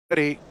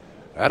Ready,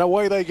 and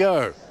away they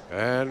go.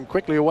 And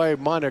quickly away,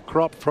 Minor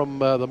Crop from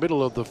the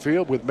middle of the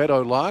field with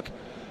Meadowlark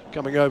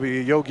coming over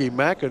Yogi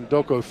Mac and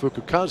Doko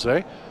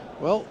Fukukaze.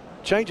 Well,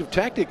 change of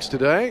tactics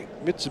today.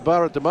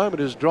 Mitsuba at the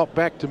moment has dropped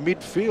back to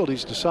midfield.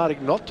 He's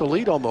deciding not to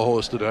lead on the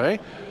horse today.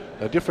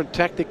 A different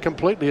tactic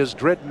completely as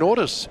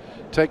Dreadnoughtus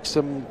takes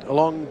them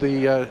along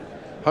the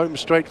home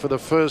straight for the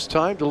first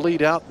time to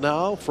lead out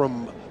now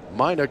from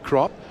Minor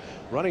Crop.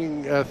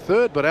 Running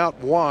third but out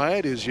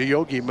wide is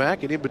Yogi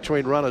Mac, and in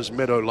between runners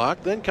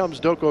Meadowlark. Then comes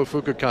Doko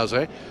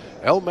Fukukaze.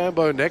 El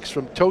Mambo next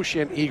from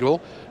Toshin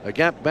Eagle. A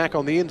gap back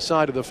on the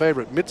inside of the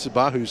favourite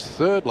Mitsuba, who's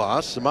third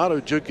last. Samato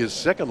Juke is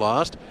second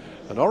last.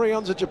 And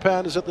Orionza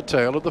Japan is at the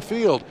tail of the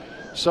field.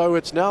 So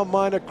it's now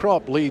Minor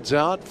Crop leads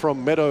out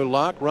from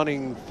Meadowlark.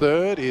 Running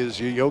third is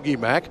Yogi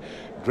Mac.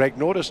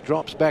 Dreadnoughtus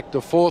drops back to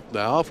fourth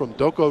now from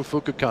Doko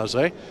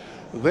Fukukaze.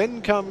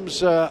 Then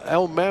comes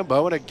El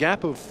Mambo, and a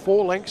gap of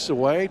 4 lengths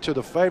away to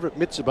the favourite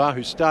Mitsuba,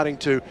 who's starting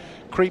to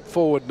creep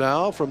forward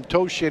now from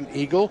Toshin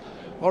Eagle.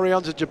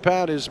 Orionza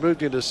Japan is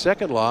moved into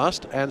second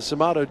last, and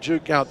Samato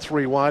Juke out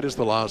 3 wide is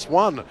the last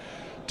one.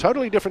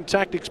 Totally different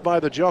tactics by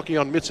the jockey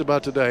on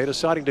Mitsuba today,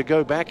 deciding to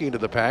go back into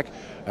the pack,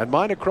 and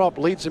Minor Crop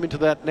leads him into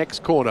that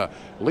next corner.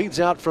 Leads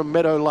out from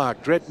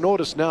Meadowlark.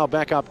 Dreadnoughtus now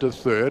back up to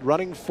third.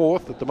 Running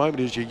fourth at the moment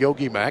is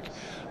Yogi Mac.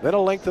 Then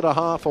a length and a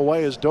half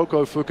away is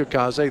Doko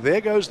Fukukaze.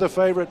 There goes the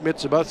favourite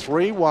Mitsuba,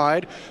 3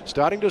 wide,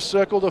 starting to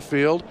circle the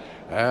field.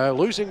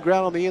 Losing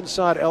ground on the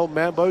inside, El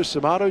Mambo.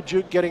 Samato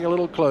Juke getting a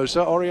little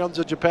closer.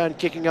 Orionza Japan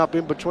kicking up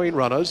in between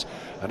runners.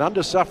 And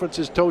under sufferance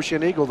is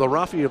Toshin Eagle, the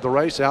roughie of the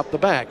race, out the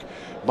back.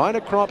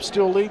 Minor Crop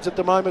still leads at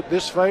the moment.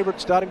 This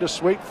favourite starting to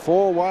sweep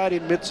 4 wide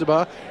in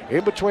Mitsuba.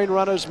 In between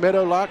runners,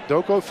 Meadowlark.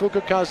 Doko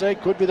Fukukaze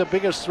could be the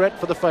biggest threat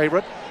for the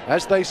favourite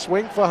as they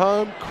swing for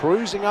home.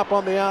 Cruising up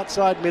on the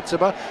outside,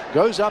 Mitsuba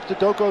goes up to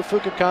Doko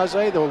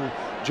Fukukaze. The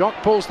jock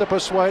pulls the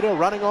persuader.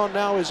 Running on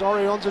now is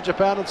Orionza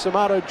Japan and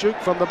Samato Juke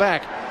from the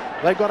back.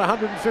 They've got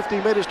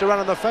 150 metres to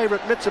run, and the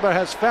favourite Mitsuba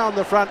has found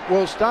the front,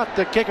 will start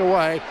to kick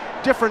away.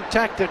 Different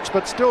tactics,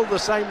 but still the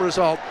same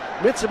result.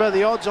 Mitsuba,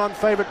 the odds-on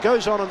favourite,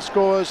 goes on and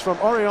scores from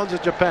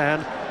Orionza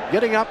Japan.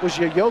 Getting up was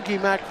Yogi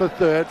Mac for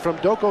third from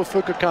Doko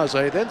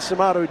Fukukaze, then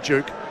Samato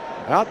Juke.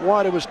 Out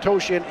wide it was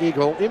Toshin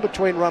Eagle. In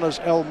between runners,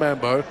 El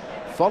Mambo.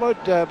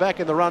 Followed back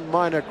in the run,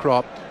 Minor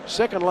Crop.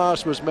 Second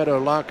last was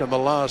Meadowlark, and the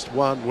last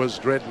one was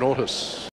Dreadnoughtus.